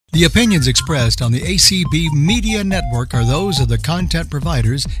The opinions expressed on the ACB Media Network are those of the content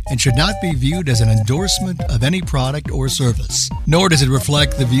providers and should not be viewed as an endorsement of any product or service. Nor does it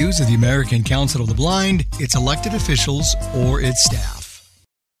reflect the views of the American Council of the Blind, its elected officials, or its staff.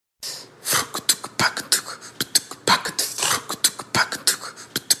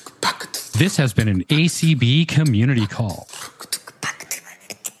 This has been an ACB community call.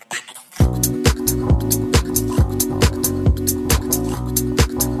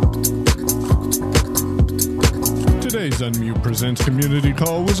 Today's Unmute Presents Community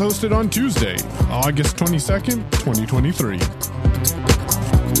Call was hosted on Tuesday, August 22nd, 2023.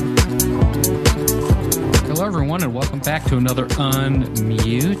 Hello, everyone, and welcome back to another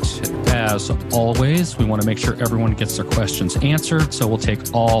Unmute. As always, we want to make sure everyone gets their questions answered, so we'll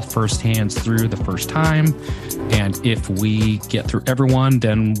take all first hands through the first time. And if we get through everyone,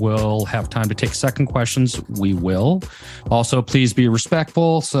 then we'll have time to take second questions. We will. Also, please be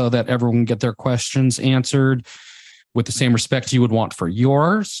respectful so that everyone can get their questions answered with the same respect you would want for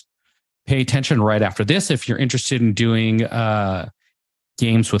yours. Pay attention right after this. If you're interested in doing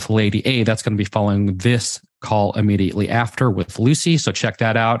games with Lady A, that's going to be following this call immediately after with Lucy. So check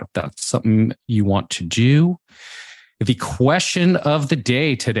that out if that's something you want to do. The question of the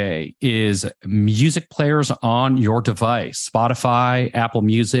day today is music players on your device, Spotify, Apple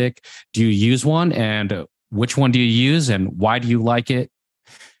Music. Do you use one, and which one do you use, and why do you like it?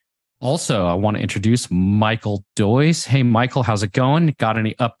 Also, I want to introduce Michael Doyce. Hey, Michael, how's it going? Got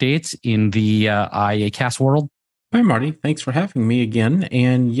any updates in the IACast world? Hi, Marty. Thanks for having me again.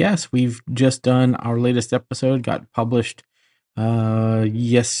 And yes, we've just done our latest episode, got published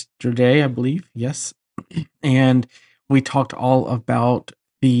yesterday, I believe. Yes. And we talked all about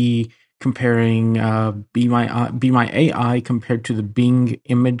the comparing Be My AI compared to the Bing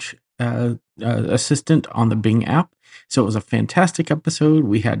image assistant on the Bing app. So it was a fantastic episode.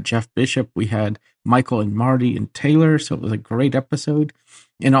 We had Jeff Bishop, we had Michael and Marty and Taylor. So it was a great episode.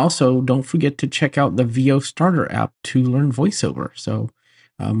 And also, don't forget to check out the VO Starter app to learn voiceover. So,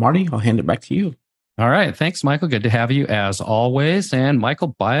 Marty, I'll hand it back to you. All right. Thanks, Michael. Good to have you as always. And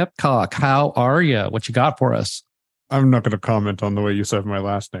Michael Babcock, how are you? What you got for us? I'm not going to comment on the way you said my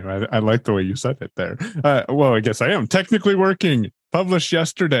last name. I like the way you said it there. Well, I guess I am technically working. Published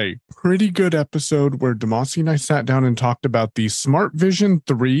yesterday. Pretty good episode where Demasi and I sat down and talked about the Smart Vision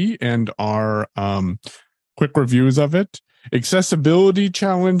 3 and our quick reviews of it, accessibility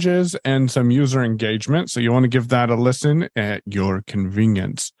challenges, and some user engagement. So you want to give that a listen at your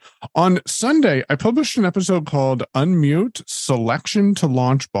convenience. On Sunday, I published an episode called Unmute Selection to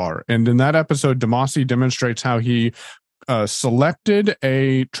Launch Bar. And in that episode, Demasi demonstrates how he selected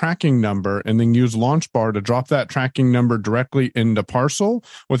a tracking number and then used LaunchBar to drop that tracking number directly into Parcel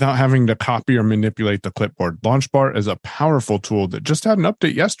without having to copy or manipulate the clipboard. LaunchBar is a powerful tool that just had an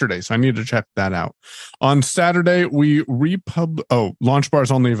update yesterday, so I need to check that out. On Saturday, LaunchBar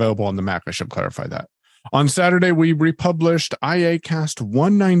is only available on the Mac. I should clarify that. On Saturday, we republished IACast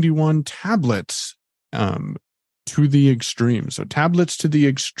 191 tablets to the extreme. So tablets to the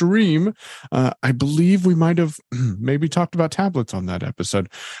extreme. I believe we might have maybe talked about tablets on that episode.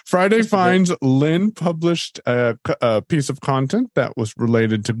 Friday Finds, Lynn published a piece of content that was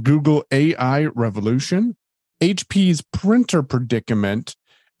related to Google AI revolution, HP's printer predicament,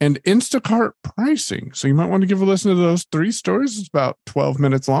 and Instacart pricing. So you might want to give a listen to those three stories. It's about 12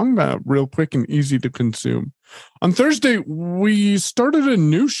 minutes long, real quick and easy to consume. On Thursday, we started a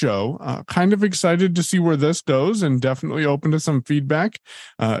new show. Kind of excited to see where this goes and definitely open to some feedback.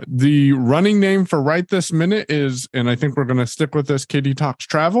 The running name for right this minute is, and I think we're going to stick with this, Katie Talks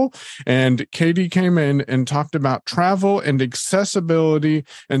Travel. And Katie came in and talked about travel and accessibility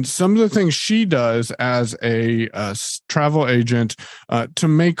and some of the things she does as a travel agent to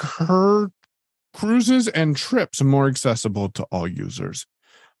make her cruises and trips more accessible to all users.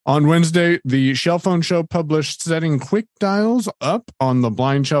 On Wednesday, the Shell Phone Show published setting quick dials up on the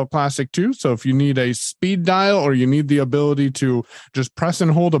Blind Shell Classic 2. So if you need a speed dial or you need the ability to just press and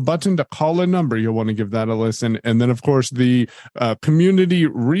hold a button to call a number, you'll want to give that a listen. And then, of course, the community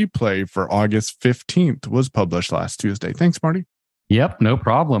replay for August 15th was published last Tuesday. Thanks, Marty. Yep, no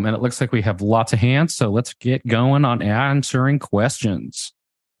problem. And it looks like we have lots of hands. So let's get going on answering questions.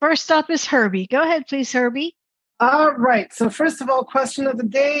 First up is Herbie. Go ahead, please, Herbie. All right. So first of all, question of the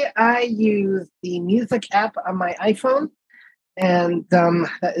day. I use the music app on my iPhone, and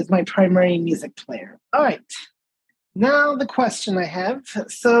that is my primary music player. All right. Now the question I have.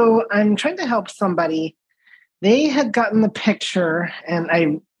 So I'm trying to help somebody. They had gotten the picture, and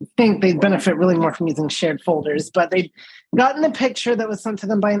I think they'd benefit really more from using shared folders, but they'd gotten the picture that was sent to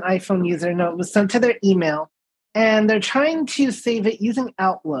them by an iPhone user. No, it was sent to their email. and they're trying to save it using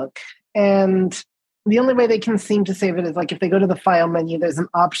Outlook. And the only way they can seem to save it is like if they go to the file menu, there's an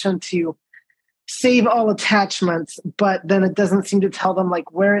option to save all attachments, but then it doesn't seem to tell them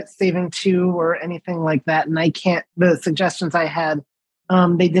like where it's saving to or anything like that. And the suggestions I had,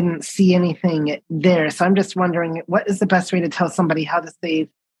 they didn't see anything there. So I'm just wondering, what is the best way to tell somebody how to save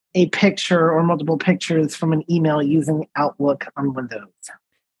a picture or multiple pictures from an email using Outlook on Windows?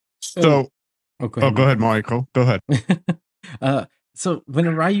 So, go ahead, Michael. Go ahead. So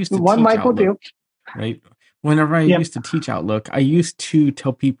whenever I used to one Michael do. Right. Whenever I used to teach Outlook, I used to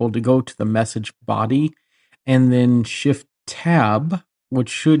tell people to go to the message body and then Shift Tab, which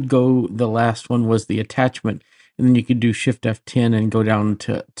should go, the last one was the attachment. And then you could do Shift F10 and go down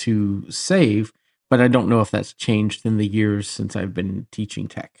to save. But I don't know if that's changed in the years since I've been teaching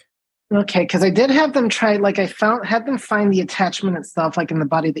tech. Okay, because I did have them try, like had them find the attachment itself, like in the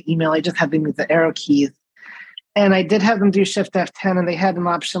body of the email. I just had them use the arrow keys. And I did have them do Shift F10, and they had an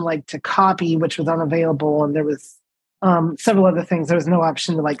option like to copy, which was unavailable. And there was several other things. There was no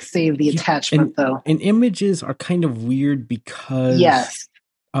option to like save the attachment, though. And images are kind of weird because,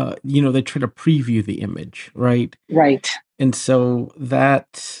 they try to preview the image, right? Right. And so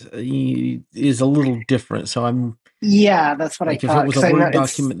that is a little different. So that's what I thought. If it was a Word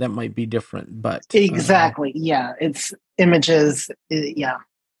document, that might be different. But exactly, it's images.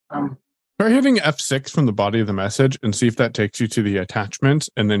 Try hitting F6 from the body of the message and see if that takes you to the attachments,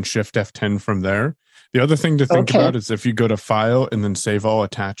 and then Shift F10 from there. The other thing to think about is if you go to File and then Save All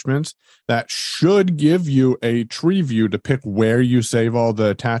Attachments, that should give you a tree view to pick where you save all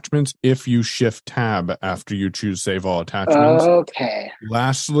the attachments if you Shift Tab after you choose Save All Attachments. Okay.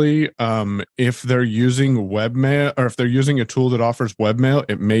 Lastly, if they're using webmail, or if they're using a tool that offers webmail,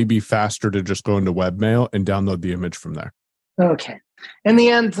 it may be faster to just go into webmail and download the image from there. Okay. In the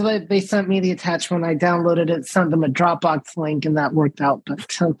end, they sent me the attachment. I downloaded it, sent them a Dropbox link, and that worked out.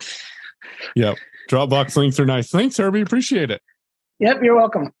 But yep, Dropbox links are nice. Thanks, Herbie. Appreciate it. Yep, you're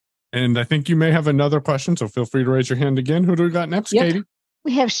welcome. And I think you may have another question, so feel free to raise your hand again. Who do we got next, Katie?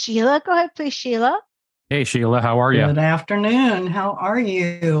 We have Sheila. Go ahead, please, Sheila. Hey, Sheila. How are you? Good afternoon. How are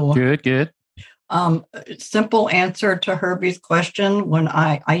you? Good. Simple answer to Herbie's question. When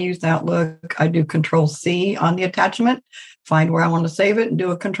I use Outlook, I do Control-C on the attachment, find where I want to save it, and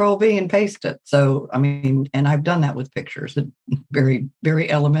do a Control-V and paste it. So, and I've done that with pictures. It's very, very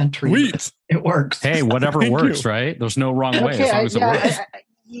elementary. Sweet. It works. Hey, whatever works, right? There's no wrong way as long as it works.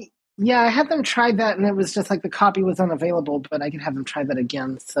 I had them try that, and it was just like the copy was unavailable, but I can have them try that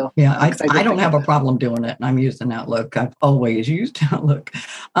again. So I don't have a problem doing it. I'm using Outlook. I've always used Outlook.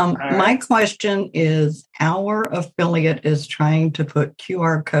 My question is, our affiliate is trying to put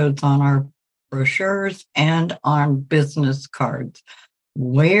QR codes on our brochures and on business cards.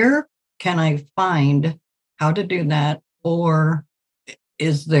 Where can I find how to do that? Or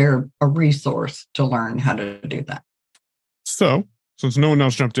is there a resource to learn how to do that? So, since no one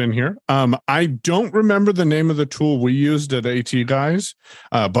else jumped in here, I don't remember the name of the tool we used at AT Guys,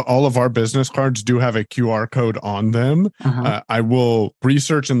 but all of our business cards do have a QR code on them. I will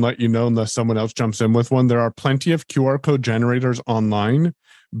research and let you know unless someone else jumps in with one. There are plenty of QR code generators online.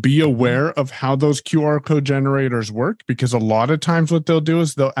 Be aware of how those QR code generators work, because a lot of times what they'll do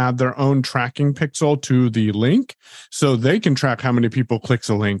is they'll add their own tracking pixel to the link so they can track how many people clicks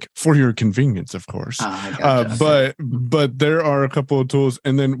a link for your convenience, of course. Gotcha. But there are a couple of tools.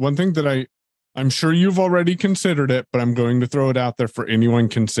 And then one thing that I'm sure you've already considered it, but I'm going to throw it out there for anyone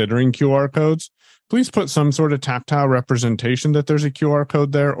considering QR codes. Please put some sort of tactile representation that there's a QR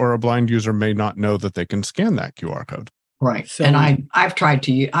code there, or a blind user may not know that they can scan that QR code. Right. So, and I've tried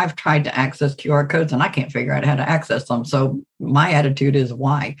to access QR codes, and I can't figure out how to access them. So my attitude is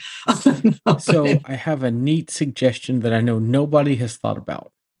why. So I have a neat suggestion that I know nobody has thought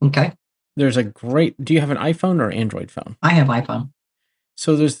about. Okay. Do you have an iPhone or Android phone? I have iPhone.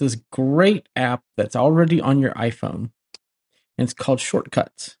 So there's this great app that's already on your iPhone, and it's called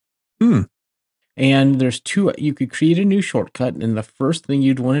Shortcuts. And there's you could create a new shortcut, and the first thing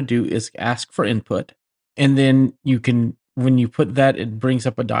you'd want to do is ask for input. And then you can, when you put that, it brings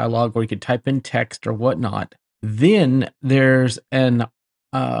up a dialogue where you could type in text or whatnot. Then there's an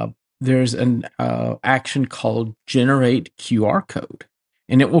action called Generate QR Code,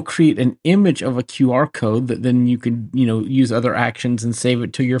 and it will create an image of a QR code that then you can, use other actions and save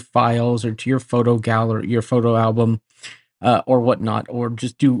it to your files or to your photo gallery, your photo album, or whatnot, or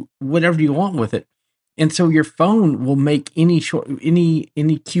just do whatever you want with it. And so your phone will make any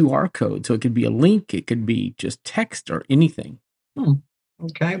QR code. So it could be a link, it could be just text or anything.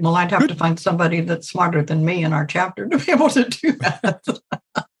 Okay. Well, I'd have to find somebody that's smarter than me in our chapter to be able to do that.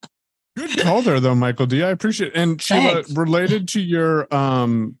 Good call there, though, Michael D. I appreciate it. And Sheila, Thanks. related to your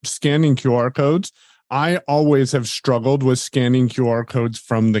scanning QR codes, I always have struggled with scanning QR codes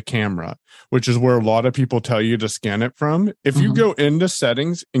from the camera, which is where a lot of people tell you to scan it from. If you go into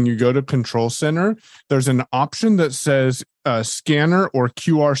settings and you go to Control Center, there's an option that says scanner or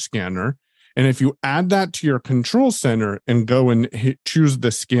QR scanner. And if you add that to your Control Center and go and choose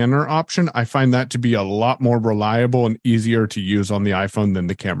the scanner option, I find that to be a lot more reliable and easier to use on the iPhone than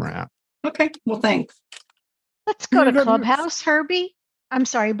the camera app. Okay. Well, thanks. Let's go to Clubhouse, Herbie. I'm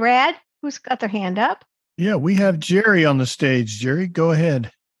sorry, Brad. Who's got their hand up? Yeah, we have Jerry on the stage. Jerry, go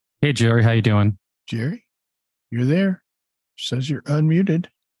ahead. Hey, Jerry, how you doing? Jerry, you're there. Says you're unmuted.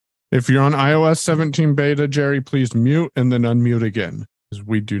 If you're on iOS 17 beta, Jerry, please mute and then unmute again, because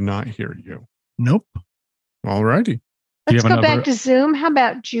we do not hear you. Nope. All righty. Let's go back to Zoom. How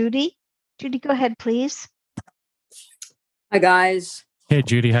about Judy? Judy, go ahead, please. Hi, guys. Hey,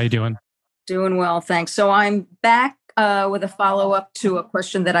 Judy, how you doing? Doing well, thanks. So I'm back with a follow-up to a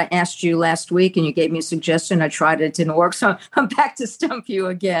question that I asked you last week, and you gave me a suggestion. I tried it, it didn't work. So I'm back to stump you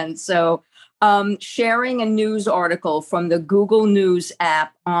again. So sharing a news article from the Google News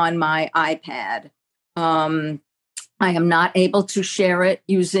app on my iPad. I am not able to share it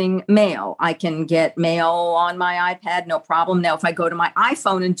using mail. I can get mail on my iPad, no problem. Now, if I go to my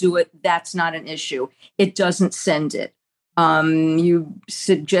iPhone and do it, that's not an issue. It doesn't send it. You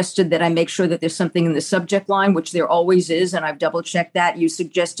suggested that I make sure that there's something in the subject line, which there always is, and I've double checked that. You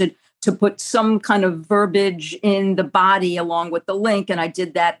suggested to put some kind of verbiage in the body along with the link, and I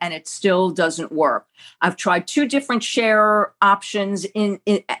did that, and it still doesn't work. I've tried 2 different share options in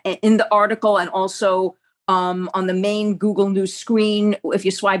the article, and also on the main Google News screen. If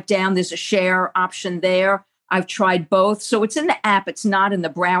you swipe down, there's a share option there. I've tried both, so it's in the app. It's not in the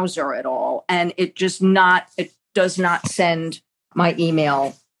browser at all, and it does not send my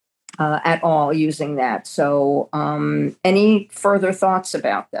email at all using that. So any further thoughts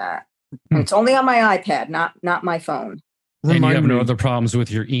about that? And it's only on my iPad, not my phone. And you have no other problems with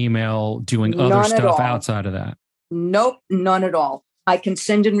your email doing other stuff outside of that? Nope, none at all. I can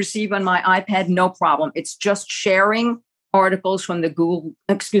send and receive on my iPad, no problem. It's just sharing articles from the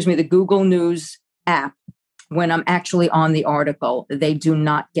Google News app. When I'm actually on the article, they do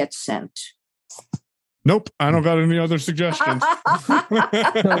not get sent. Nope, I don't got any other suggestions.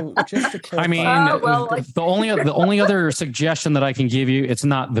 So just to clarify, I mean, the only other suggestion that I can give you, it's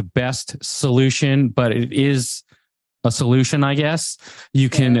not the best solution, but it is a solution, I guess. You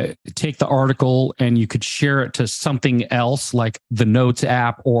can take the article and you could share it to something else like the Notes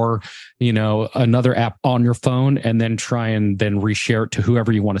app or, another app on your phone, and then try and then reshare it to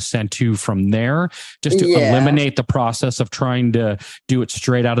whoever you want to send to from there, just to eliminate the process of trying to do it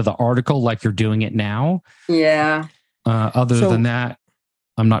straight out of the article like you're doing it now. Yeah. Other than that,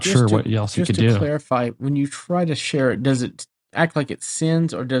 I'm not sure what else you could do. Just to clarify, when you try to share it, does it act like it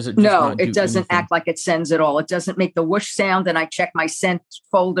sends, or does it just No, it doesn't act like it sends at all. It doesn't make the whoosh sound, and I check my sent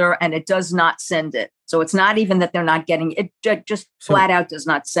folder and it does not send it. So it's not even that they're not getting it, just flat out does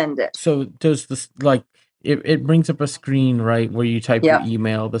not send it. So does this, it brings up a screen, right, where you type your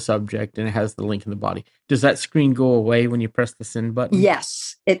email, the subject, and it has the link in the body. Does that screen go away when you press the send button?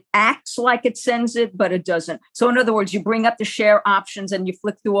 Yes, it acts like it sends it, but it doesn't. So in other words, you bring up the share options and you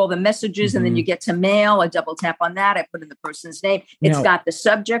flick through all the messages, and then you get to mail. I double tap on that. I put in the person's name. It's got the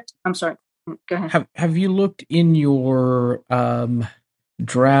subject. I'm sorry. Go ahead. Have you looked in your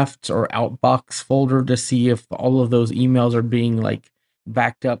drafts or outbox folder to see if all of those emails are being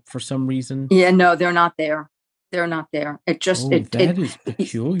backed up for some reason? Yeah, no, they're not there. They're not there. It just that is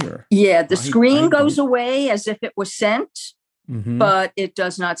peculiar. Yeah, the screen goes away as if it was sent, but it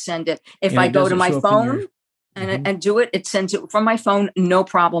does not send it. If I go to my phone and do it, it sends it from my phone, no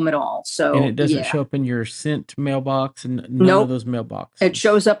problem at all. So and it doesn't show up in your sent mailbox and none of those mailboxes. It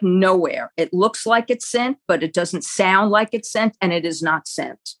shows up nowhere. It looks like it's sent, but it doesn't sound like it's sent, and it is not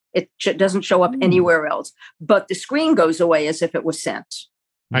sent. It doesn't show up anywhere else, but the screen goes away as if it was sent.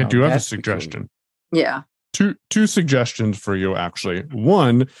 I do have a suggestion. Yeah. Two suggestions for you, actually.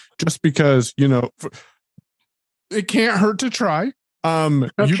 One, just because, it can't hurt to try.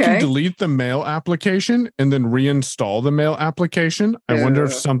 You can delete the mail application and then reinstall the mail application. I wonder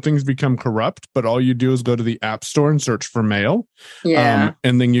if something's become corrupt, but all you do is go to the App Store and search for mail. Yeah.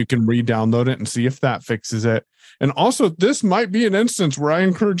 And then you can re-download it and see if that fixes it. And also, this might be an instance where I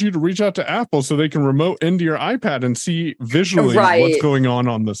encourage you to reach out to Apple so they can remote into your iPad and see visually what's going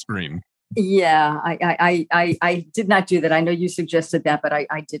on the screen. Yeah, I did not do that. I know you suggested that, but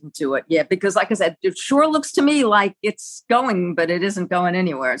I didn't do it. Yeah, because like I said, it sure looks to me like it's going, but it isn't going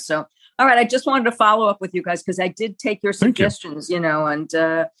anywhere. So, all right, I just wanted to follow up with you guys because I did take your suggestions, and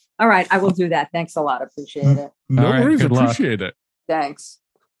All right, I will do that. Thanks a lot. Appreciate it. No All right, worries. good luck. Appreciate it. Thanks.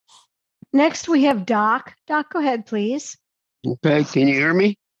 Next, we have Doc. Doc, go ahead, please. Okay, can you hear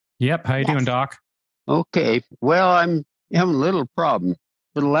me? Yep. How you doing, Doc? Okay. Well, I'm having a little problem.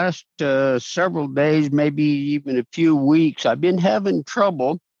 For the last several days, maybe even a few weeks, I've been having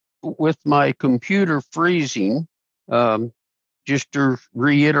trouble with my computer freezing. Just to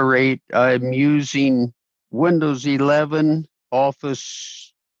reiterate, I'm using Windows 11,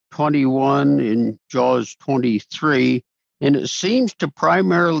 Office 21, and JAWS 23, and it seems to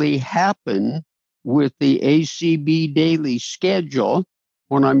primarily happen with the ACB daily schedule.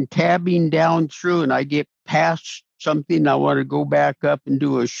 When I'm tabbing down through and I get past something, I want to go back up and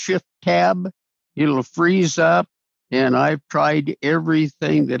do a shift tab, it'll freeze up. And I've tried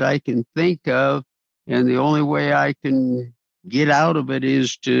everything that I can think of. And the only way I can get out of it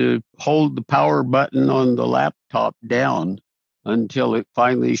is to hold the power button on the laptop down until it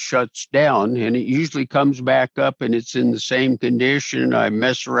finally shuts down. And it usually comes back up and it's in the same condition. I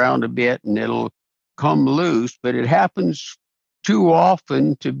mess around a bit and it'll come loose, but it happens too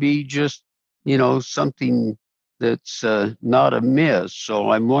often to be just, something that's not amiss.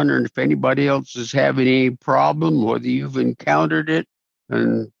 So I'm wondering if anybody else is having any problem, whether you've encountered it,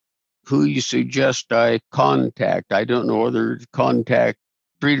 and who you suggest I contact. I don't know whether to contact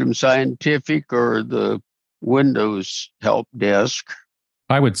Freedom Scientific or the Windows help desk.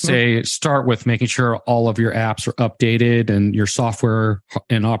 I would say start with making sure all of your apps are updated and your software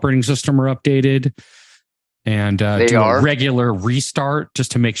and operating system are updated. And do a regular restart just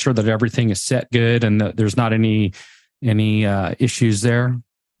to make sure that everything is set good and that there's not any issues there.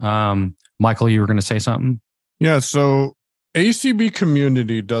 Michael, you were going to say something? Yeah, so ACB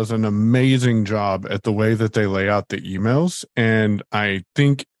Community does an amazing job at the way that they lay out the emails. And I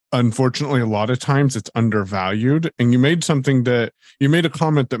think, unfortunately, a lot of times it's undervalued. And you made a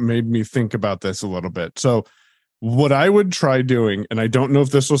comment that made me think about this a little bit. So what I would try doing, and I don't know if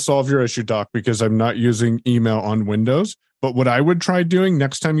this will solve your issue, Doc, because I'm not using email on Windows, but what I would try doing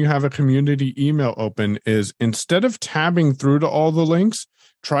next time you have a community email open is instead of tabbing through to all the links,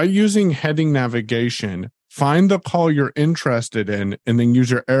 try using heading navigation, find the call you're interested in, and then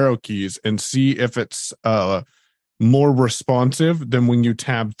use your arrow keys and see if it's more responsive than when you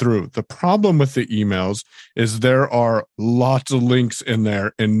tab through. The problem with the emails is there are lots of links in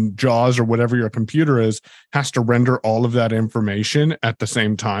there, and JAWS or whatever your computer is has to render all of that information at the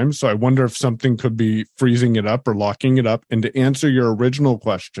same time. So I wonder if something could be freezing it up or locking it up. And to answer your original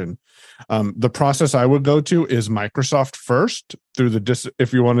question, the process I would go to is Microsoft first through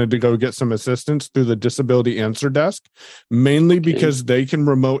if you wanted to go get some assistance through the Disability Answer Desk, mainly because they can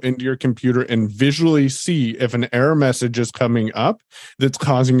remote into your computer and visually see if an error message is coming up that's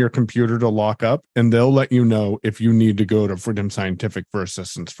causing your computer to lock up, and they'll let you know if you need to go to Freedom Scientific for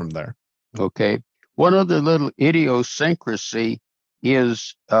assistance from there. Okay. One other little idiosyncrasy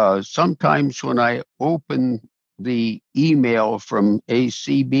is sometimes when I open the email from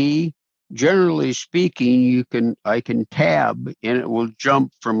ACB, generally speaking, I can tab and it will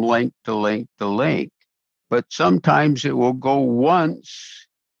jump from link to link to link. But sometimes it will go once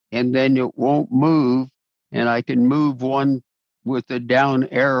and then it won't move. And I can move one with the down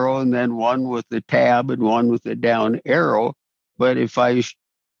arrow and then one with the tab and one with the down arrow. But if I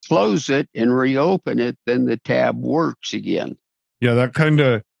close it and reopen it, then the tab works again. Yeah, that kind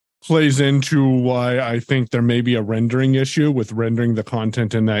of plays into why I think there may be a rendering issue with rendering the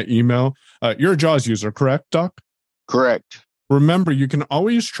content in that email. You're a JAWS user, correct, Doc? Correct. Remember, you can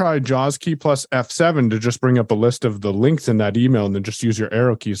always try JAWS key plus F7 to just bring up a list of the links in that email and then just use your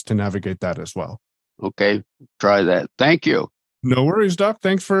arrow keys to navigate that as well. Okay, try that. Thank you. No worries, Doc.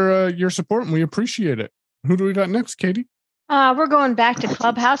 Thanks for your support, and we appreciate it. Who do we got next, Katie? We're going back to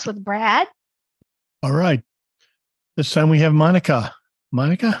Clubhouse with Brad. All right. This time we have Monica.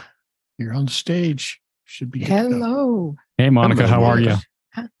 Monica, you're on stage. Should be. Hello. Hey, Monica. How are you?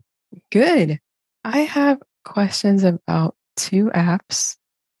 Good. I have questions about two apps.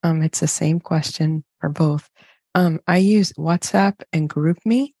 It's the same question for both. I use WhatsApp and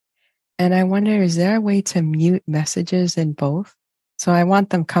GroupMe, and I wonder, is there a way to mute messages in both? So I want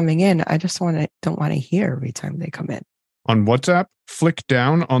them coming in. I just don't want to hear every time they come in. On WhatsApp, flick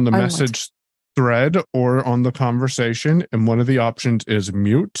down on the message thread or on the conversation, and one of the options is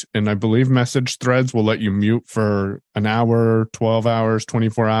mute. And I believe message threads will let you mute for an hour, 12 hours,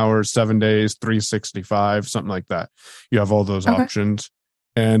 24 hours, 7 days, 365, something like that. You have all those options.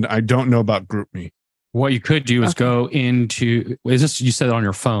 And I don't know about GroupMe. What you could do is go into, is this, you said on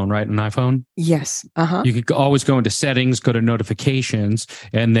your phone, right? An iPhone? Yes. You could always go into settings, go to notifications,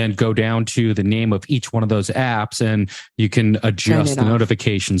 and then go down to the name of each one of those apps, and you can adjust the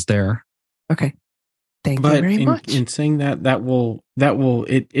notifications there. Okay. Thank you very much. In saying that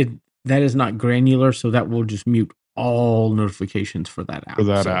is not granular, so that will just mute all notifications for that app.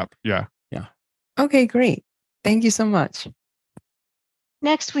 App. Yeah. Okay, great. Thank you so much.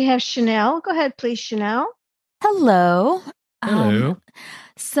 Next, we have Chanel. Go ahead, please, Chanel. Hello. Hello.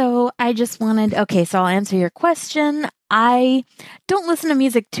 So I just wanted, so I'll answer your question. I don't listen to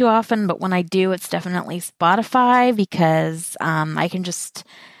music too often, but when I do, it's definitely Spotify because I can just,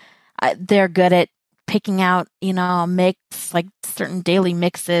 they're good at picking out, a mix, like certain daily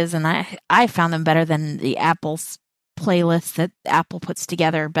mixes, and I found them better than the Apple's playlist that Apple puts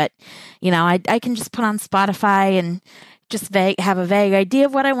together. But, I can just put on Spotify and just have a vague idea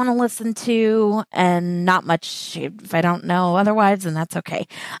of what I want to listen to, and not much if I don't know otherwise, and that's okay.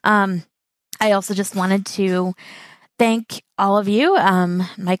 I also just wanted to thank all of you,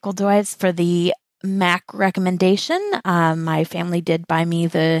 Michael Doyes, for the Mac recommendation. My family did buy me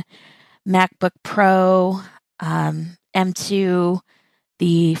the MacBook Pro M2,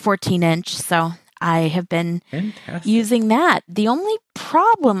 the 14-inch, so I have been using that. The only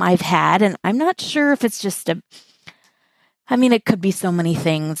problem I've had, and I'm not sure if it's just it could be so many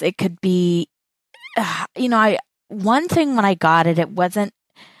things. It could be, one thing when I got it, it was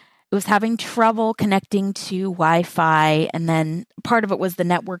having trouble connecting to Wi-Fi, and then part of it was the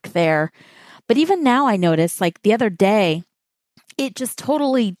network there. But even now I noticed, like the other day, it just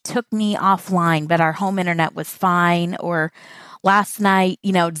totally took me offline, but our home internet was fine. Or last night,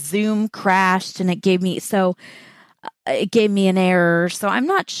 Zoom crashed and it gave me an error. So I'm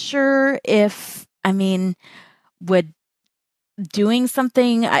not sure if, would doing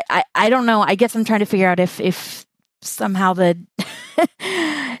something, I don't know. I guess I'm trying to figure out if somehow the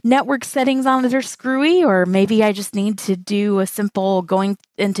network settings on it are screwy, or maybe I just need to do a simple going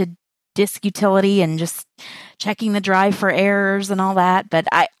into disk utility and just checking the drive for errors and all that. But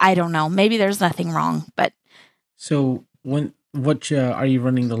I don't know. Maybe there's nothing wrong. But so what are you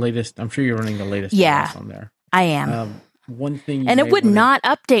running the latest? I'm sure you're running the latest. Yeah, on there. I am. One thing, and it would not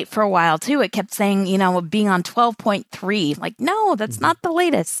update for a while too. It kept saying, being on 12.3. Like, no, that's not the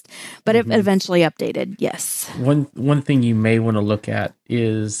latest. But it eventually updated. Yes. One thing you may want to look at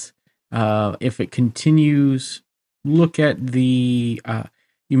is if it continues. Look at the.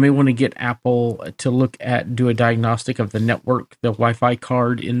 You may want to get Apple to do a diagnostic of the network, the Wi-Fi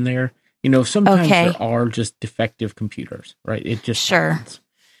card in there. Sometimes there are just defective computers, right? It just happens.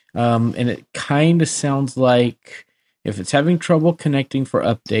 And it kind of sounds like, if it's having trouble connecting for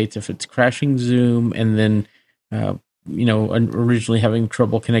updates, if it's crashing Zoom, and then, originally having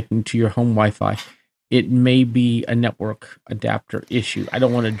trouble connecting to your home Wi-Fi, it may be a network adapter issue. I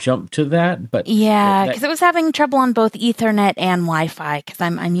don't want to jump to that, but yeah, because it was having trouble on both Ethernet and Wi-Fi. Because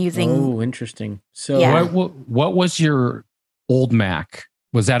I'm using. Oh, interesting. So, what was your old Mac?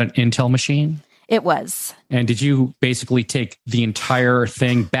 Was that an Intel machine? It was. And did you basically take the entire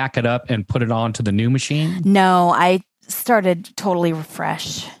thing, back it up, and put it onto the new machine? No, I started totally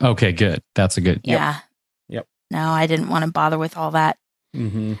fresh. Okay, good. That's a good. Yeah. Yep. No, I didn't want to bother with all that.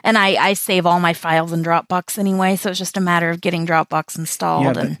 Mm-hmm. And I save all my files in Dropbox anyway, so it's just a matter of getting Dropbox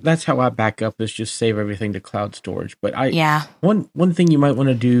installed. Yeah, that's how I back up, is just save everything to cloud storage. But one thing you might want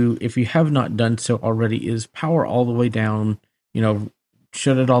to do, if you have not done so already, is power all the way down.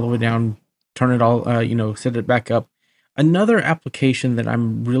 Shut it all the way down, turn it all, set it back up. Another application that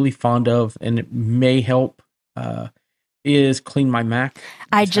I'm really fond of, and it may help, is Clean My Mac.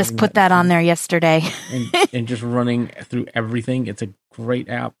 I just put that on there yesterday. and just running through everything. It's a great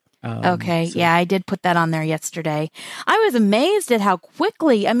app. Yeah, I did put that on there yesterday. I was amazed at how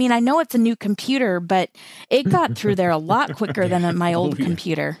quickly, I know it's a new computer, but it got through there a lot quicker than my old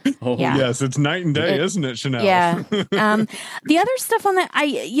computer. Oh, yeah. Yes, it's night and day, isn't it, Chanel? Yeah. The other stuff on that,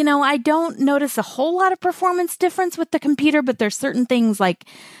 I don't notice a whole lot of performance difference with the computer, but there's certain things like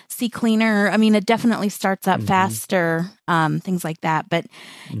CCleaner. It definitely starts up faster, things like that. But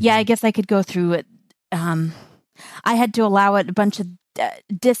yeah, I guess I could go through it. I had to allow it a bunch of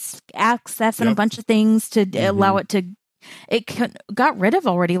disk access and a bunch of things to allow it to. It got rid of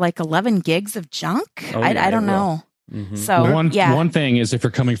already like 11 gigs of junk. I don't know. Mm-hmm. So one thing is, if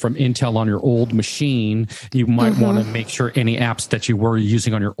you're coming from Intel on your old machine, you might want to make sure any apps that you were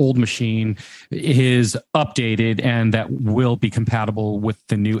using on your old machine is updated and that will be compatible with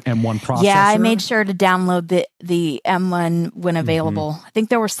the new M1 processor. Yeah, I made sure to download the M1 when available. I think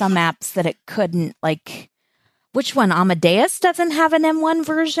there were some apps that it couldn't, like, which one? Amadeus doesn't have an M1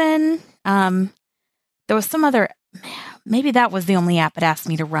 version. there was some other, maybe that was the only app it asked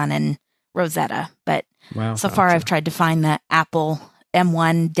me to run in Rosetta. But so far I've tried to find the Apple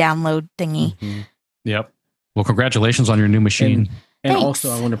M1 download thingy. Mm-hmm. Yep. Well, congratulations on your new machine. And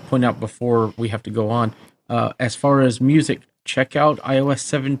also, I want to point out before we have to go on, as far as music, check out iOS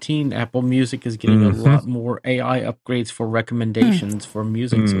 17. Apple Music is getting a lot more AI upgrades for recommendations for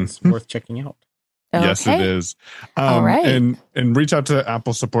music, so it's worth checking out. Okay. Yes, it is. All right. And reach out to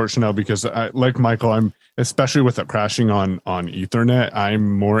Apple support, Chanel, because like Michael, I'm especially with it crashing on Ethernet,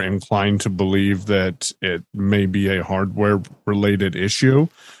 I'm more inclined to believe that it may be a hardware related issue.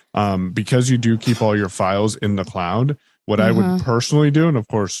 Because you do keep all your files in the cloud. What I would personally do, and of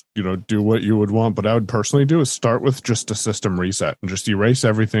course, do what you would want, but I would personally do is start with just a system reset and just erase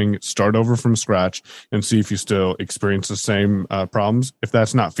everything, start over from scratch, and see if you still experience the same problems. If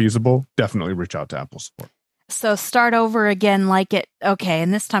that's not feasible, definitely reach out to Apple support. So start over again okay,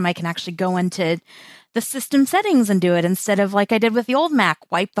 and this time I can actually go into the system settings and do it instead of like I did with the old Mac,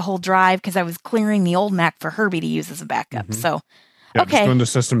 wipe the whole drive because I was clearing the old Mac for Herbie to use as a backup. So yeah, just go into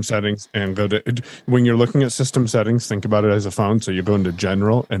system settings and go to, when you're looking at system settings, think about it as a phone. So you go into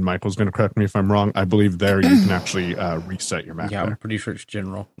general, and Michael's going to correct me if I'm wrong. I believe there you can actually reset your Mac. Yeah, there. I'm pretty sure it's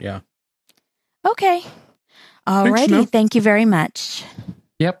general. Yeah. Okay. Alrighty. Thank you very much.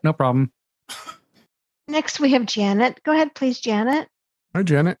 Yep, no problem. Next, we have Janet. Go ahead, please, Janet. Hi,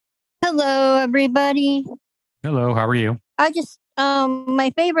 Janet. Hello, everybody. Hello, how are you? I just,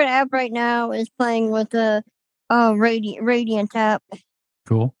 my favorite app right now is playing with the Radiant app.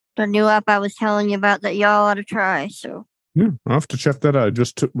 Cool. The new app I was telling you about that y'all ought to try. So Yeah, I'll have to check that out. I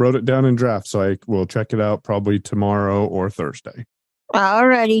just wrote it down in draft, so I will check it out probably tomorrow or Thursday.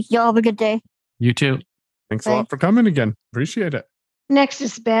 Alrighty, y'all have a good day. You too. Thanks a lot for coming again. Appreciate it. Next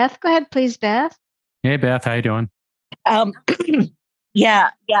is Beth. Go ahead, please, Beth. Hey, Beth, how you doing? Yeah.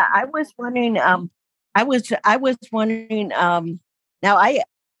 I was wondering. I was wondering. Now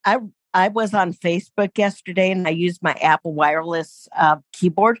I was on Facebook yesterday and I used my Apple wireless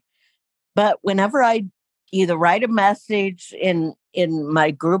keyboard. But whenever I either write a message in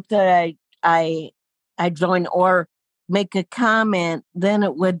my group that I join or make a comment, then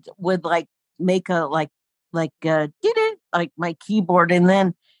it would like make a like my keyboard, and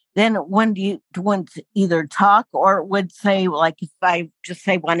then when you want to either talk or it would say, like, if I just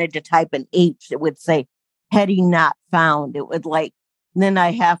say wanted to type an H, it would say heading not found. It would then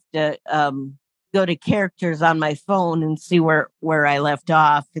I have to go to characters on my phone and see where I left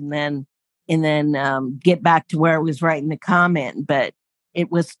off, and then get back to where I was writing the comment. But it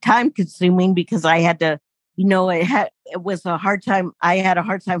was time consuming because I had to, it was a hard time. I had a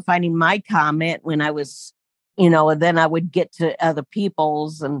hard time finding my comment when I was, and then I would get to other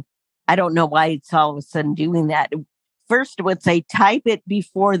people's, and I don't know why it's all of a sudden doing that. First it would say type it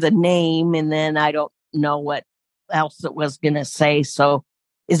before the name, and then I don't know what else it was going to say. So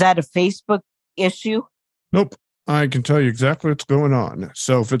is that a Facebook issue? Nope. I can tell you exactly what's going on.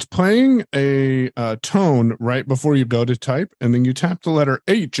 So if it's playing a tone right before you go to type, and then you tap the letter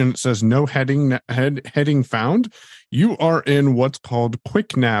H and it says no heading found, you are in what's called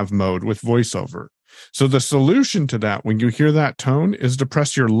quick nav mode with VoiceOver. So the solution to that, when you hear that tone, is to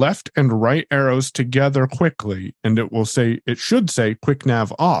press your left and right arrows together quickly, and it should say quick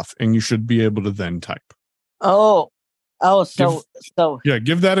nav off, and you should be able to then type. So yeah,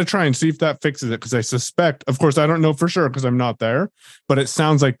 give that a try and see if that fixes it, because I suspect, of course, I don't know for sure because I'm not there, but it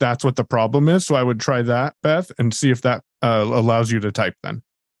sounds like that's what the problem is. So I would try that, Beth, and see if that allows you to type then.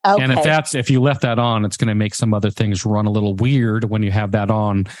 Okay. And if you left that on, it's going to make some other things run a little weird when you have that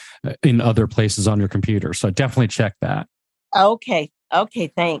on in other places on your computer. So definitely check that. Okay,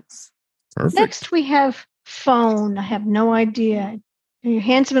 thanks. Perfect. Next, we have phone. I have no idea. Your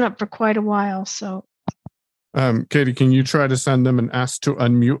hand's been up for quite a while, so. Katie, can you try to send them an ask to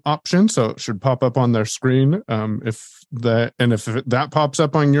unmute option? So it should pop up on their screen. If that pops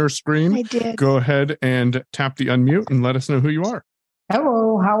up on your screen, I did. Go ahead and tap the unmute and let us know who you are.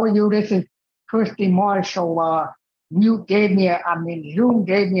 Hello, how are you? This is Christy Marshall. Zoom gave me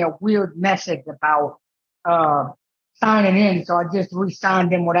a weird message about signing in, so I just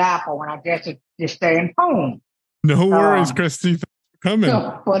re-signed in with Apple, and I guess it's just staying home. No worries, Christy. Thanks for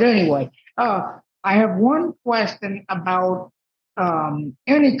coming. But anyway, I have one question about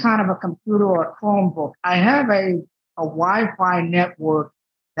any kind of a computer or a Chromebook. I have a Wi-Fi network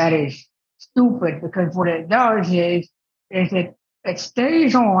that is stupid, because what it does is it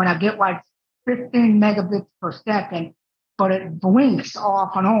stays on. I get like 15 megabits per second, but it blinks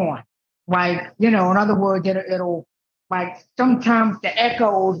off and on. Like, in other words, it'll like sometimes the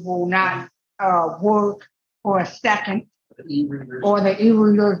echoes will not work for a second, or the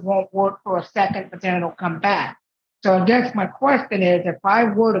e-readers won't work for a second, but then it'll come back. So I guess my question is, if I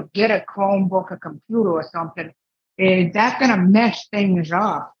were to get a Chromebook, a computer or something, is that going to mess things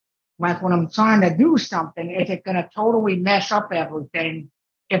up? Like when I'm trying to do something, is it going to totally mess up everything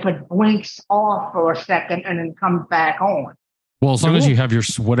if it blinks off for a second and then comes back on? Well, as long as you have your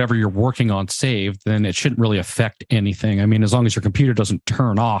whatever you're working on saved, then it shouldn't really affect anything. I mean, as long as your computer doesn't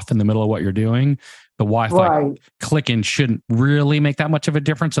turn off in the middle of what you're doing, the Wi-Fi clicking shouldn't really make that much of a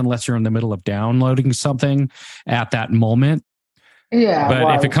difference unless you're in the middle of downloading something at that moment. Yeah.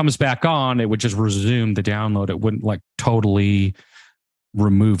 But if it comes back on, it would just resume the download. It wouldn't like totally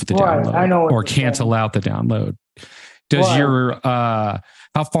remove the download I know or cancel out the download. Does your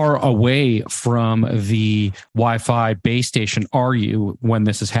how far away from the Wi-Fi base station are you when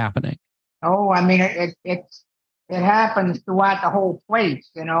this is happening? Oh, I mean, it happens throughout the whole place.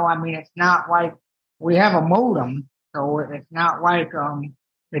 You know, I mean, it's not like we have a modem, so it's not like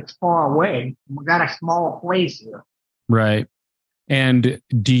it's far away. We got a small place here. Right. And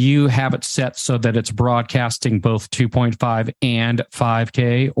do you have it set so that it's broadcasting both 2.5 and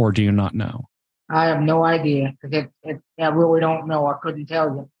 5K, or do you not know? I have no idea because I really don't know. I couldn't tell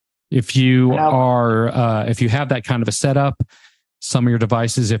you. If you if you have that kind of a setup, some of your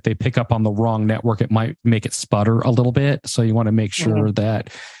devices, if they pick up on the wrong network, it might make it sputter a little bit. So you want to make sure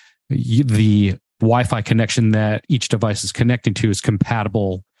that the Wi-Fi connection that each device is connecting to is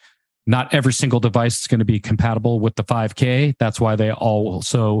compatible. Not every single device is going to be compatible with the 5K. That's why they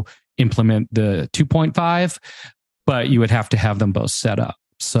also implement the 2.5, but you would have to have them both set up.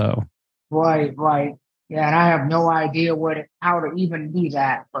 So. Right. Yeah, and I have no idea how to even do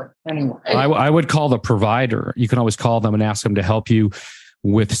that. But anyway. I would call the provider. You can always call them and ask them to help you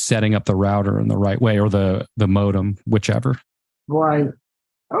with setting up the router in the right way or the modem, whichever. Right.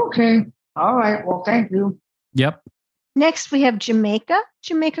 Okay. All right. Well, thank you. Yep. Next, we have Jamaica.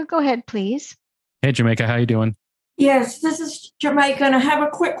 Jamaica, go ahead, please. Hey, Jamaica, how you doing? Yes, this is Jamaica, and I have a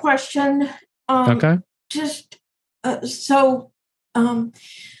quick question. Okay.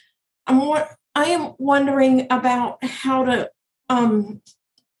 I am wondering about how to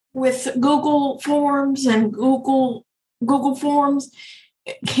with Google Forms and Google Forms.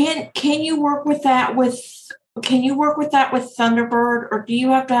 Can you work with that with Thunderbird, or do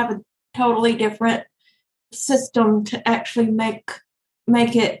you have to have a totally different system to actually make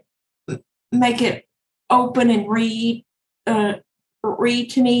it open and read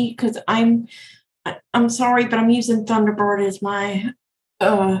to me? Because I'm sorry, but I'm using Thunderbird as my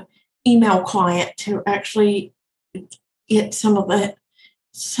email client to actually get some of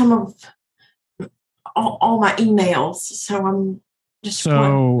all my emails. So I'm just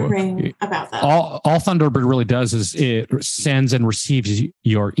wondering about that. All Thunderbird really does is it sends and receives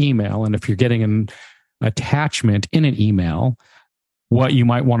your email. And if you're getting an attachment in an email, what you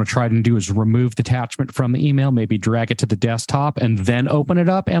might want to try and do is remove the attachment from the email, maybe drag it to the desktop and then open it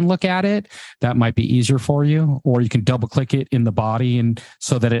up and look at it. That might be easier for you. Or you can double click it in the body and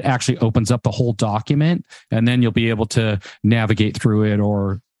so that it actually opens up the whole document, and then you'll be able to navigate through it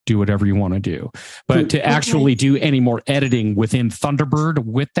or do whatever you want to do. But to actually do any more editing within Thunderbird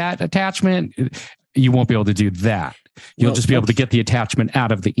with that attachment, you won't be able to do that. You'll just be able to get the attachment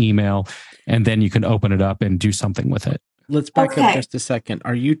out of the email, and then you can open it up and do something with it. Let's back up just a second.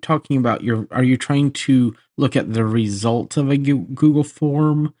 Are you talking about are you trying to look at the results of a Google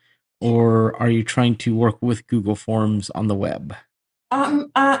form, or are you trying to work with Google Forms on the web?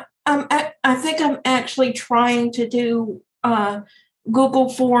 I think I'm actually trying to do Google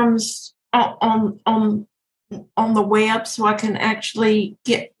Forms on the web, so I can actually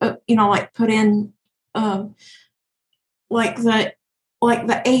get like put in like the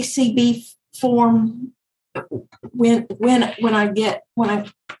ACB form when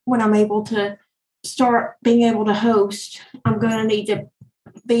I'm able to start being able to host. I'm going to need to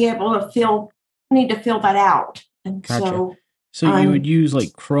be able to fill that out, and gotcha. So you would use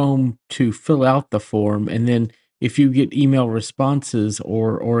like Chrome to fill out the form, and then if you get email responses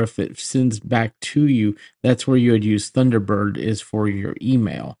or if it sends back to you, that's where you would use Thunderbird is for your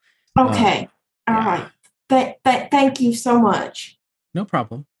email. Okay. All right. Thank you so much. No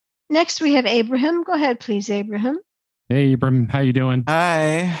problem. Next, we have Abraham. Go ahead, please, Abraham. Hey, Abraham. How you doing?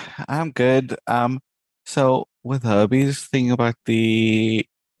 Hi, I'm good. So with Herbie's thing about the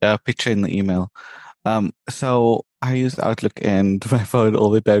picture in the email, so I use Outlook and my phone all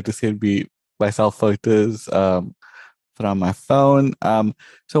the time to send me myself photos from my phone.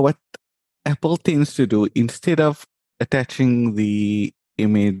 So what Apple tends to do, instead of attaching the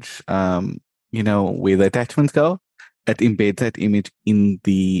image, where the attachments go, it embeds that image in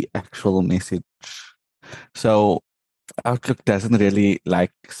the actual message. So Outlook doesn't really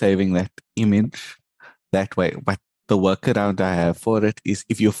like saving that image that way. But the workaround I have for it is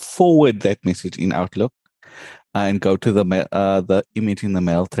if you forward that message in Outlook and go to the image in the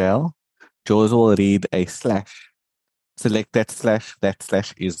mail trail, JAWS will read a slash. Select that slash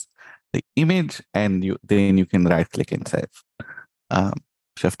is the image, and then you can right click and save.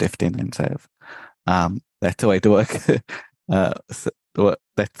 Shift F10 and save. That's the way to work. That's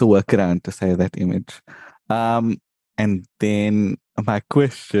the workaround to save that image. And then my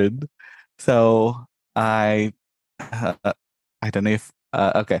question. So I don't know if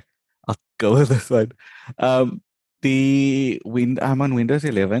okay, I'll go with this one. I'm on Windows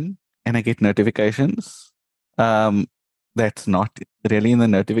 11 and I get notifications. That's not really in the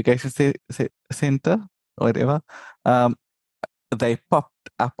notification center or whatever. They popped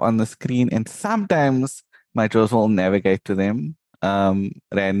up on the screen, and sometimes my JAWS will navigate to them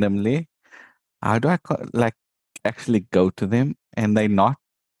randomly. How do I actually go to them? And they not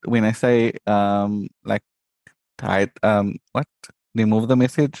when I say remove the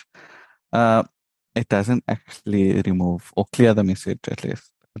message, it doesn't actually remove or clear the message. At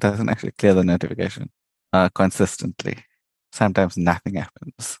least it doesn't actually clear the notification consistently. Sometimes nothing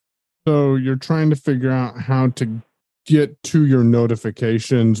happens. So you're trying to figure out how to get to your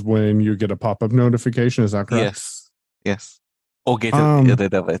notifications when you get a pop-up notification. Is that correct? Yes. Or get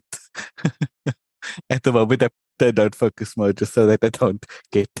rid of it. At the moment, I turned on focus mode just so that I don't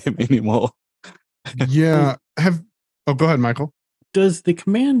get them anymore. Yeah. Go ahead, Michael. Does the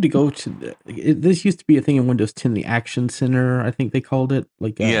command to go to this used to be a thing in Windows 10, the Action Center, I think they called it,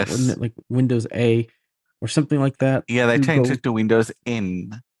 wasn't it like Windows A or something like that? Yeah, they changed it to Windows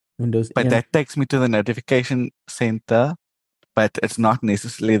N. But that takes me to the notification center, but it's not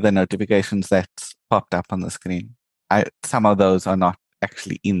necessarily the notifications that's popped up on the screen. Some of those are not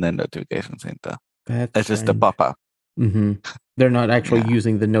actually in the notification center. It's just a pop-up. Mm-hmm. They're not actually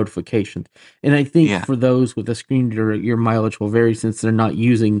using the notifications. And I think for those with a screen reader, your mileage will vary since they're not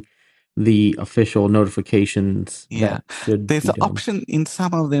using the official notifications. Yeah. There's an option in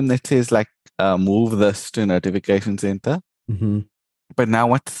some of them that says move this to notification center. Mm-hmm. But now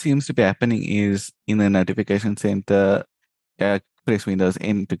what seems to be happening is in the notification center, press Windows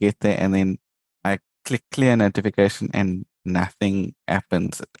N to get there, and then I click clear notification and nothing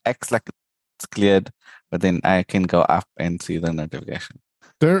happens. It acts like it's cleared, but then I can go up and see the notification.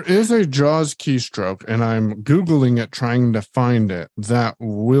 There is a JAWS keystroke, and I'm Googling it, trying to find it, that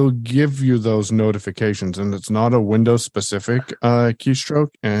will give you those notifications. And it's not a Windows-specific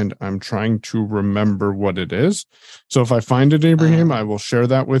keystroke, and I'm trying to remember what it is. So if I find it, Ibrahim, I will share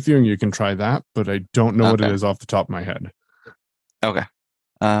that with you, and you can try that, but I don't know what it is off the top of my head. Okay.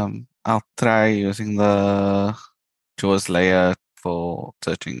 I'll try using the JAWS layer for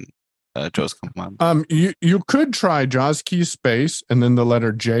searching JAWS command. You could try JAWS key space and then the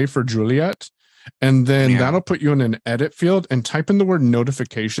letter J for Juliet, and then that'll put you in an edit field and type in the word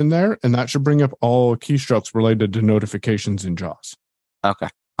notification there, and that should bring up all keystrokes related to notifications in JAWS. Okay,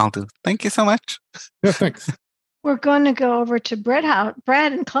 I'll do. Thank you so much. Yeah, thanks. We're going to go over to Brad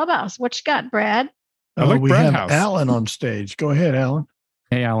in Clubhouse. What you got, Brad? We have Alan on stage. Go ahead, Alan.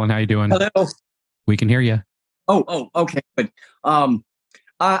 Hey, Alan, how you doing? Hello. We can hear you. Oh, okay, good.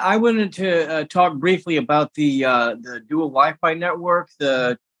 I wanted to talk briefly about the dual Wi-Fi network,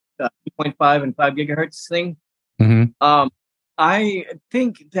 the 2.5 and 5 gigahertz thing. Mm-hmm. I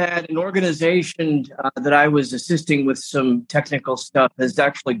think that an organization that I was assisting with some technical stuff has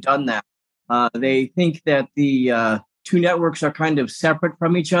actually done that. They think that the two networks are kind of separate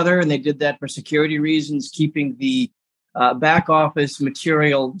from each other, and they did that for security reasons, keeping the back office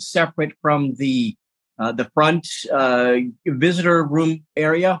material separate from the front visitor room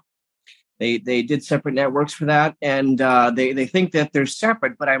area. They did separate networks for that, and they think that they're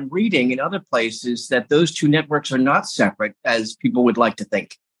separate, but I'm reading in other places that those two networks are not separate, as people would like to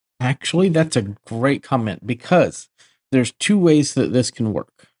think. Actually, that's a great comment, because there's two ways that this can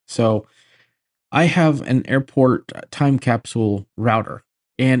work. So I have an airport time capsule router,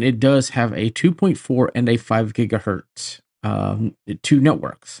 and it does have a 2.4 and a 5 gigahertz, two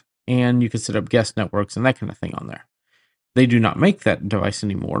networks. And you can set up guest networks and that kind of thing on there. They do not make that device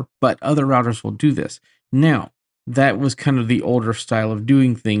anymore, but other routers will do this. Now, that was kind of the older style of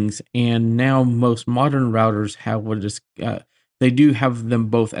doing things, and now most modern routers have what is, they do have them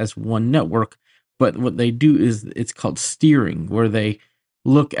both as one network, but what they do is it's called steering, where they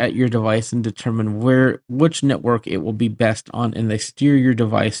look at your device and determine which network it will be best on, and they steer your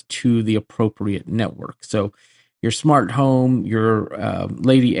device to the appropriate network. So your smart home, your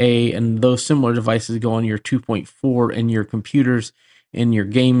Lady A, and those similar devices go on your 2.4, and your computers and your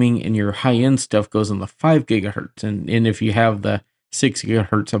gaming and your high end stuff goes on the 5 gigahertz. And if you have the 6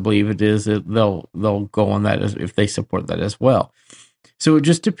 gigahertz, I believe it is, they'll go on that if they support that as well. So it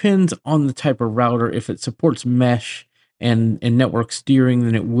just depends on the type of router. If it supports mesh and network steering,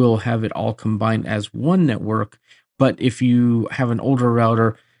 then it will have it all combined as one network. But if you have an older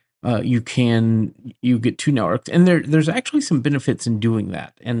router, you get two networks, and there's actually some benefits in doing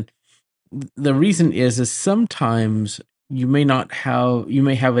that. And the reason is sometimes you may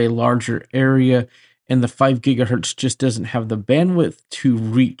have a larger area, and the 5 gigahertz just doesn't have the bandwidth to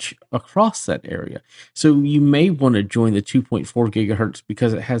reach across that area. So you may want to join the 2.4 gigahertz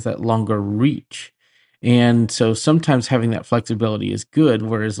because it has that longer reach. And so sometimes having that flexibility is good,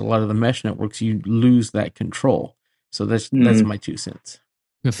 whereas a lot of the mesh networks, you lose that control. So that's my 2 cents.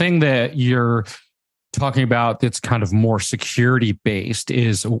 The thing that you're talking about that's kind of more security based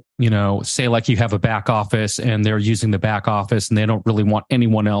is, say like you have a back office and they're using the back office and they don't really want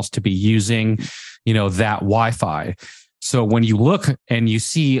anyone else to be using, that Wi-Fi. So when you look and you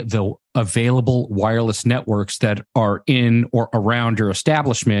see the available wireless networks that are in or around your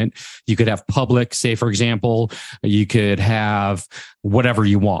establishment, you could have public, say, for example, you could have whatever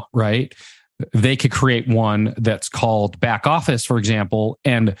you want, right? They could create one that's called back office, for example,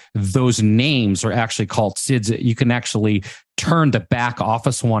 and those names are actually called SIDs. You can actually turn the back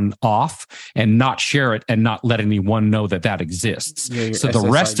office one off and not share it and not let anyone know that exists. Yeah, so the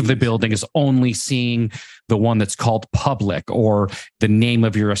rest of the building is only seeing the one that's called public or the name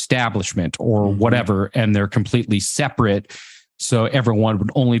of your establishment or whatever, and they're completely separate. So everyone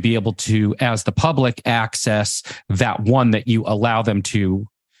would only be able to, as the public, access that one that you allow them to.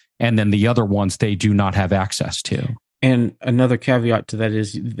 And then the other ones they do not have access to. And another caveat to that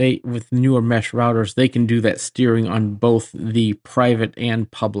is with newer mesh routers, they can do that steering on both the private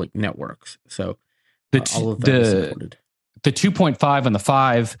and public networks. So all of that is supported. The 2.5 and the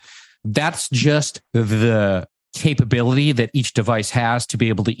 5, that's just the capability that each device has to be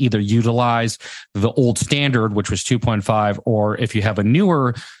able to either utilize the old standard, which was 2.5, or if you have a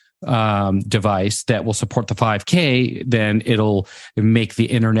newer device that will support the 5K, then it'll make the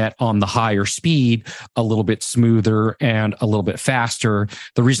internet on the higher speed a little bit smoother and a little bit faster.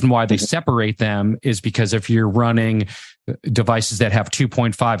 The reason why they separate them is because if you're running devices that have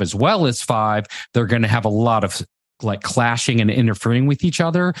 2.5 as well as 5, they're going to have a lot of clashing and interfering with each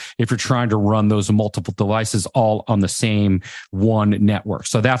other if you're trying to run those multiple devices all on the same one network.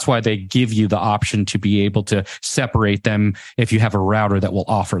 So that's why they give you the option to be able to separate them if you have a router that will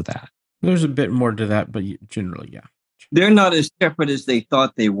offer that. There's a bit more to that, but generally, yeah. They're not as separate as they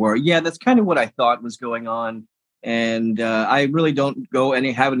thought they were. Yeah, that's kind of what I thought was going on. And I really don't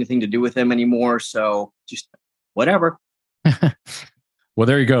have anything to do with them anymore. So just whatever. Well,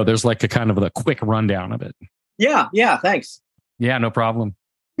 there you go. There's a kind of a quick rundown of it. Yeah, thanks. Yeah, no problem.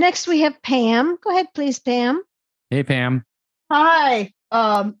 Next, we have Pam. Go ahead, please, Pam. Hey, Pam. Hi.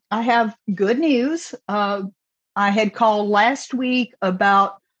 I have good news. I had called last week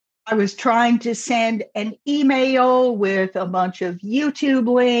about I was trying to send an email with a bunch of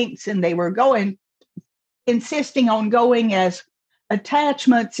YouTube links, and they were insisting on going as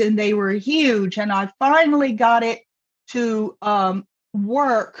attachments, and they were huge. And I finally got it to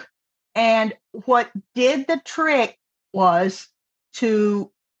work. And what did the trick was to,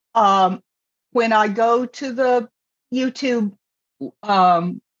 when I go to the YouTube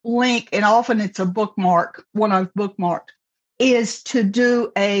link, and often it's a bookmark, one I've bookmarked, is to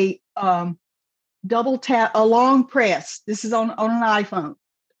do a double tap, a long press. This is on an iPhone,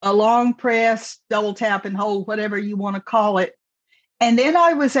 a long press, double tap and hold, whatever you want to call it. And then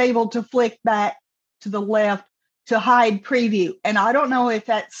I was able to flick back to the left to hide preview. And I don't know if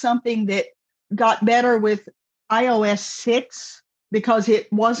that's something that got better with iOS 6 because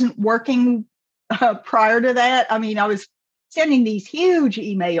it wasn't working prior to that. I mean, I was sending these huge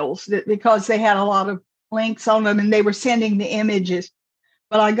emails because they had a lot of links on them and they were sending the images.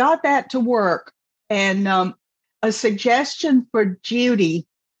 But I got that to work. And a suggestion for Judy,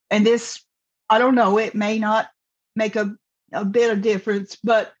 and this, I don't know, it may not make a bit of difference,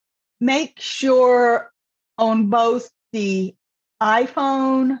 but make sure on both the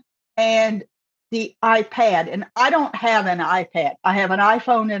iPhone and the iPad. And I don't have an iPad. I have an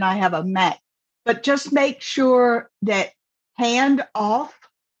iPhone and I have a Mac. But just make sure that hand off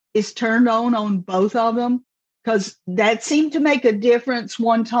is turned on both of them, because that seemed to make a difference.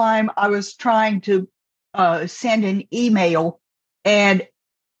 One time I was trying to send an email and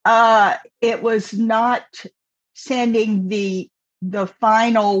it was not sending the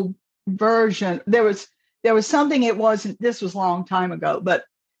final version. There was something it wasn't. This was a long time ago, but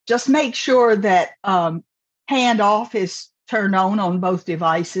just make sure that hand off is turned on both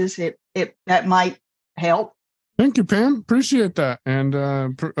devices. That might help. Thank you, Pam. Appreciate that. And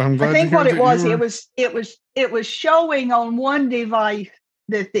I'm glad. I think what it was, it was showing on one device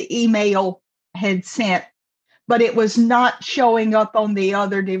that the email had sent, but it was not showing up on the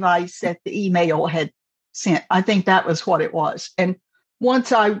other device that the email had sent. I think that was what it was. And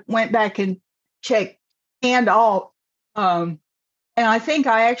once I went back and checked hand off, and I think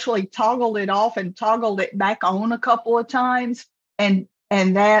I actually toggled it off and toggled it back on a couple of times, and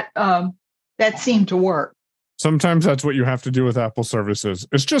that seemed to work. Sometimes that's what you have to do with Apple services.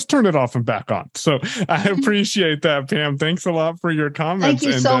 It's just turn it off and back on. So I appreciate that, Pam. Thanks a lot for your comments.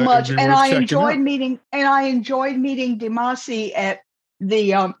 Thank you so much. And I enjoyed meeting Demasi at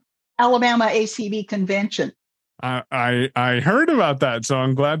the Alabama ACB convention. I heard about that, so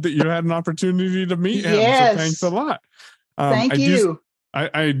I'm glad that you had an opportunity to meet him. Yes. So thanks a lot. Thank you.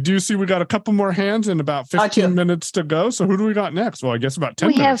 I do see we got a couple more hands and about 15 minutes to go. So who do we got next? Well, I guess about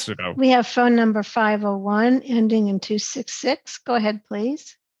 10 minutes to go. We have phone number 501 ending in 266. Go ahead,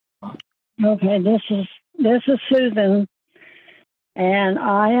 please. Okay, this is Susan, and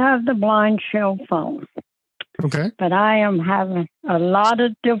I have the Blind Shell phone. Okay. But I am having a lot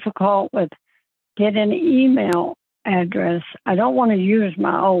of difficulty with getting an email address. I don't want to use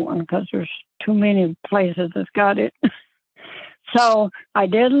my own because there's too many places that's got it. So I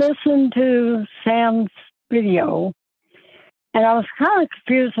did listen to Sam's video, and I was kind of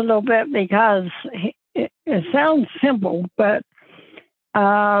confused a little bit because it sounds simple, but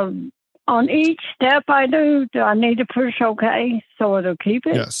on each step I do I need to push OK so it'll keep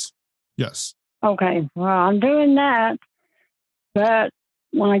it? Yes. Okay, well, I'm doing that, but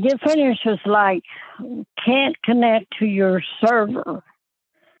when I get finished, it's like, can't connect to your server.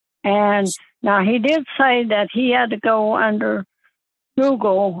 And now he did say that he had to go under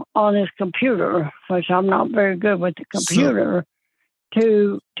Google on his computer, which I'm not very good with the computer,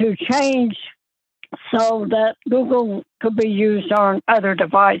 to change so that Google could be used on other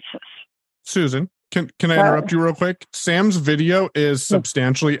devices. Susan, can I interrupt you real quick? Sam's video is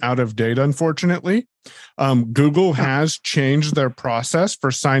substantially out of date, unfortunately. Google has changed their process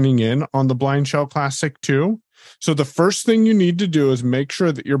for signing in on the Blind Shell Classic 2. So the first thing you need to do is make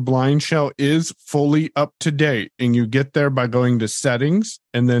sure that your Blind Shell is fully up to date, and you get there by going to settings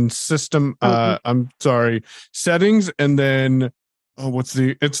and then settings, and then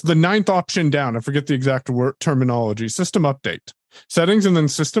it's the ninth option down. I forget the exact word terminology. System update. Settings and then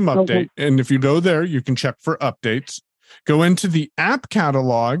system update. Okay. And if you go there, you can check for updates. Go into the app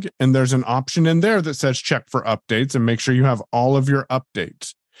catalog, and there's an option in there that says check for updates, and make sure you have all of your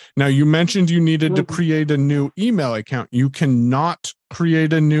updates. Now, you mentioned you needed to create a new email account. You cannot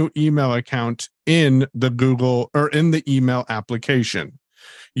create a new email account in the Google or in the email application.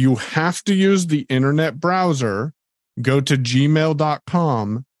 You have to use the internet browser, go to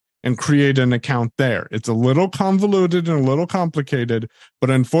gmail.com, and create an account there. It's a little convoluted and a little complicated, but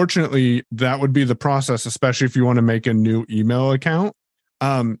unfortunately, that would be the process, especially if you want to make a new email account.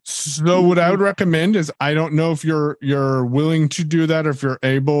 So what I would recommend is, I don't know if you're willing to do that or if you're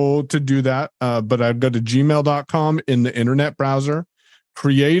able to do that, but I'd go to gmail.com in the internet browser,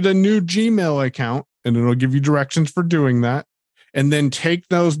 create a new Gmail account, and it'll give you directions for doing that. And then take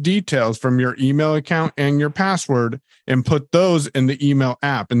those details from your email account and your password and put those in the email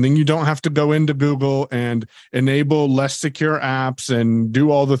app. And then you don't have to go into Google and enable less secure apps and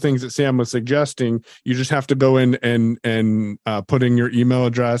do all the things that Sam was suggesting. You just have to go in and put in your email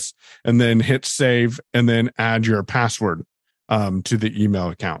address and then hit save and then add your password to the email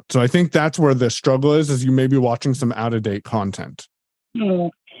account. So I think that's where the struggle is you may be watching some out-of-date content.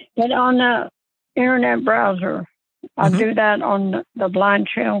 But on the internet browser, I do that on the Blind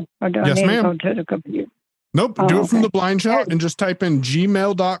Shell, or do I need to go to the computer? Nope. Do it from the Blind Shell and just type in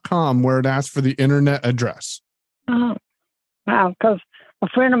gmail.com where it asks for the internet address. Oh, wow. Because a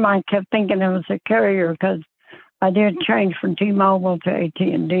friend of mine kept thinking it was a carrier because I did change from T-Mobile to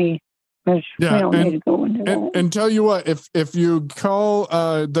AT&T. Which we don't need to go into that. And tell you what, if you call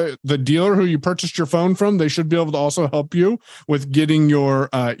the dealer who you purchased your phone from, they should be able to also help you with getting your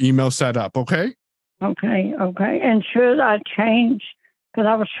email set up. Okay. Okay. And should I change? Because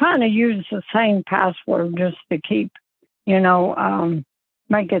I was trying to use the same password just to keep,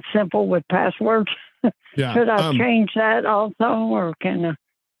 make it simple with passwords. Yeah. Should I change that also, or can I?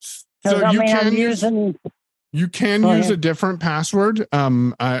 So you can use a different password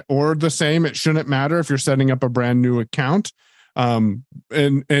or the same. It shouldn't matter if you're setting up a brand new account.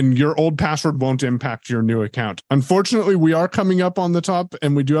 and your old password won't impact your new account. Unfortunately, we are coming up on the top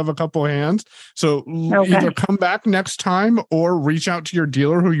and we do have a couple of hands. So either come back next time or reach out to your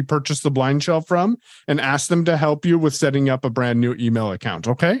dealer who you purchased the blind shell from and ask them to help you with setting up a brand new email account.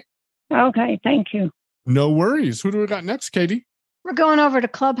 Okay? Okay, thank you. No worries. Who do we got next, Katie? We're going over to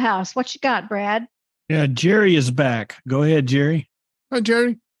Clubhouse. What you got, Brad? Yeah, Jerry is back. Go ahead, Jerry. Hi,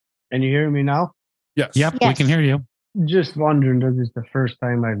 Jerry. Can you hear me now? Yes. Yep, we can hear you. Just wondering, this is the first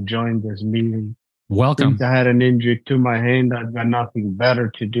time I've joined this meeting. Welcome. Since I had an injury to my hand, I've got nothing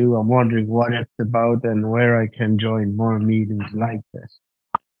better to do. I'm wondering what it's about and where I can join more meetings like this.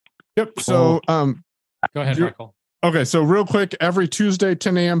 Yep. So, go ahead, Michael. Okay, so real quick, every Tuesday,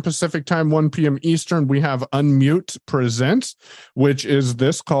 10 a.m. Pacific time, 1 p.m. Eastern, we have Unmute Presents, which is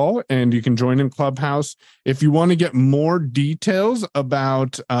this call, and you can join in Clubhouse. If you want to get more details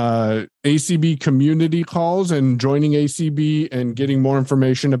about ACB community calls and joining ACB and getting more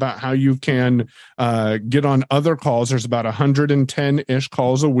information about how you can get on other calls, there's about 110-ish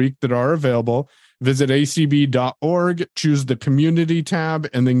calls a week that are available. Visit acb.org, choose the community tab,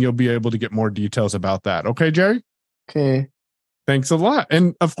 and then you'll be able to get more details about that. Okay, Jerry? Okay. Thanks a lot.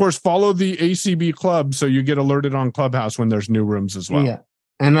 And of course, follow the ACB Club so you get alerted on Clubhouse when there's new rooms as well. Yeah.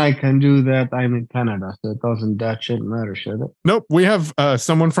 And I can do that. I'm in Canada, so that shouldn't matter, should it? Nope. We have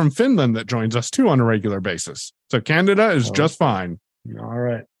someone from Finland that joins us too on a regular basis. So Canada is just fine. All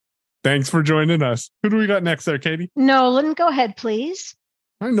right. Thanks for joining us. Who do we got next there, Katie? Nolan, go ahead, please.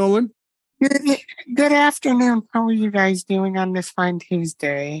 Hi, Nolan. Good afternoon. How are you guys doing on this fine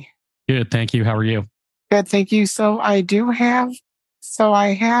Tuesday? Good, thank you. How are you? Good, thank you. So I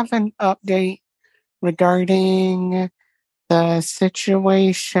have an update regarding the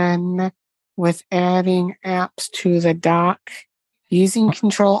situation with adding apps to the dock. Using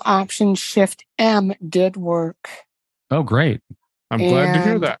Control Option Shift M did work. Oh, great. I'm glad to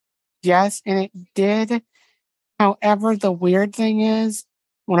hear that. Yes, and it did. However, the weird thing is,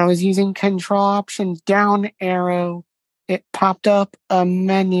 when I was using Control Option down arrow, it popped up a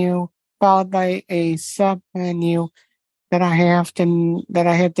menu followed by a sub menu that I had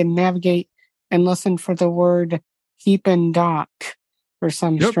to navigate and listen for the word keep in dock for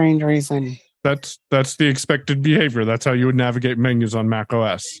some strange reason. That's the expected behavior. That's how you would navigate menus on Mac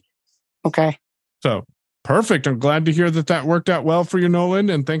OS. Okay. So perfect. I'm glad to hear that worked out well for you,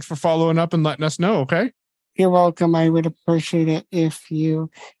 Nolan. And thanks for following up and letting us know. Okay. You're welcome. I would appreciate it if you.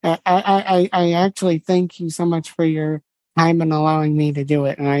 I actually thank you so much for your time and allowing me to do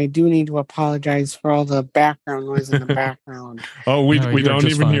it. And I do need to apologize for all the background noise in the background. Oh, we don't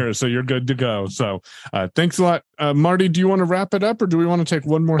even hear it, so you're good to go. So thanks a lot. Marty, do you want to wrap it up or do we want to take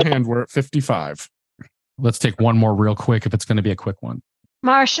one more hand? We're at 55. Let's take one more real quick if it's going to be a quick one.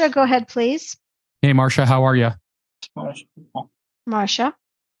 Marcia, go ahead, please. Hey, Marcia, how are you? Marcia.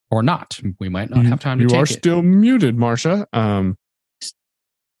 Or not. We might not have time to take it. You are still muted, Marcia. And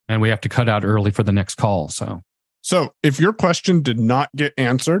we have to cut out early for the next call, So if your question did not get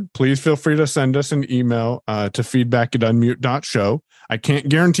answered, please feel free to send us an email to feedback@unmute.show. I can't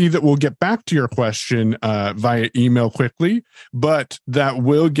guarantee that we'll get back to your question via email quickly, but that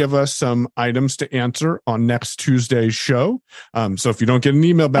will give us some items to answer on next Tuesday's show. So if you don't get an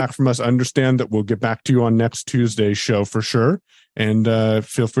email back from us, understand that we'll get back to you on next Tuesday's show for sure. And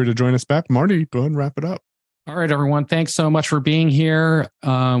feel free to join us back. Marty, go ahead and wrap it up. All right, everyone. Thanks so much for being here.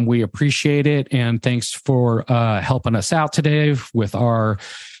 We appreciate it. And thanks for helping us out today with our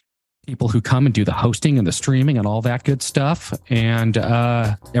people who come and do the hosting and the streaming and all that good stuff. And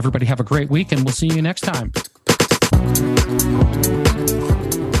everybody have a great week, and we'll see you next time.